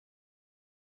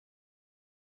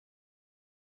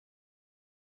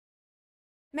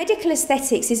Medical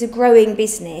aesthetics is a growing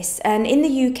business, and in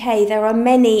the UK there are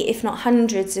many, if not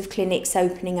hundreds, of clinics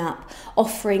opening up,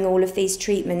 offering all of these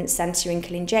treatments,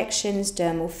 anti-wrinkle injections,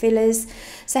 dermal fillers.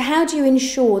 So how do you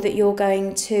ensure that you're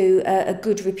going to a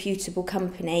good reputable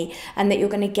company and that you're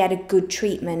going to get a good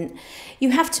treatment?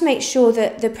 You have to make sure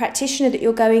that the practitioner that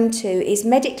you're going to is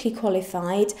medically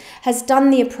qualified, has done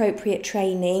the appropriate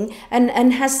training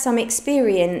and has some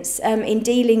experience in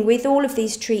dealing with all of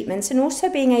these treatments, and also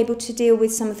being able to deal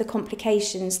with some of the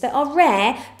complications that are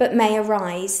rare but may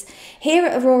arise. Here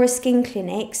at Aurora Skin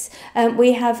Clinics,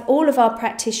 we have all of our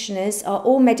practitioners are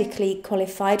all medically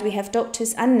qualified. We have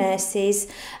doctors and nurses,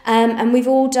 and we've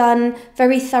all done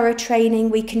very thorough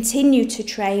training. We continue to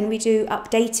train. We do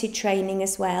updated training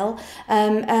as well,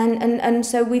 and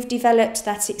so we've developed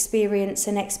that experience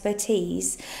and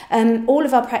expertise. All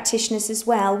of our practitioners as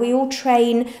well, we all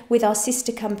train with our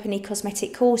sister company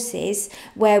Cosmetic Courses,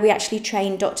 where we actually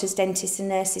train doctors, dentists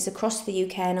and nurses across the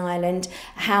UK and Ireland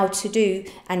how to do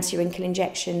anti-wrinkle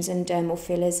injections and dermal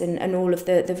fillers and all of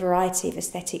the variety of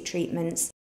aesthetic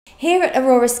treatments. Here at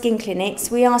Aurora Skin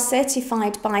Clinics, we are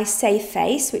certified by Safe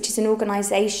Face, which is an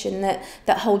organisation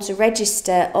that holds a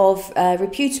register of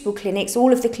reputable clinics.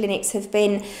 All of the clinics have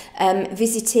been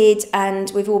visited,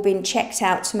 and we've all been checked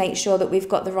out to make sure that we've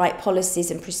got the right policies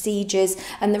and procedures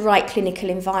and the right clinical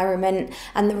environment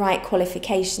and the right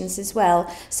qualifications as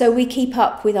well. So we keep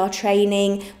up with our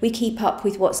training, we keep up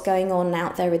with what's going on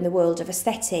out there in the world of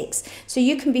aesthetics. So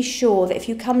you can be sure that if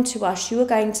you come to us, you are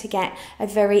going to get a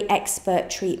very expert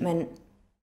treatment.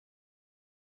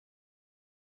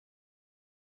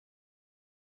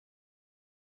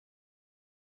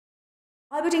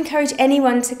 I would encourage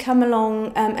anyone to come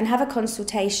along and have a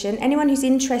consultation. Anyone who's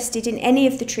interested in any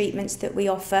of the treatments that we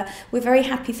offer, we're very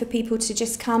happy for people to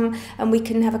just come and we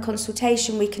can have a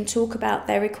consultation, we can talk about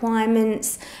their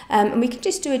requirements, and we can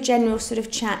just do a general sort of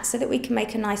chat so that we can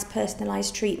make a nice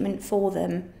personalised treatment for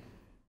them.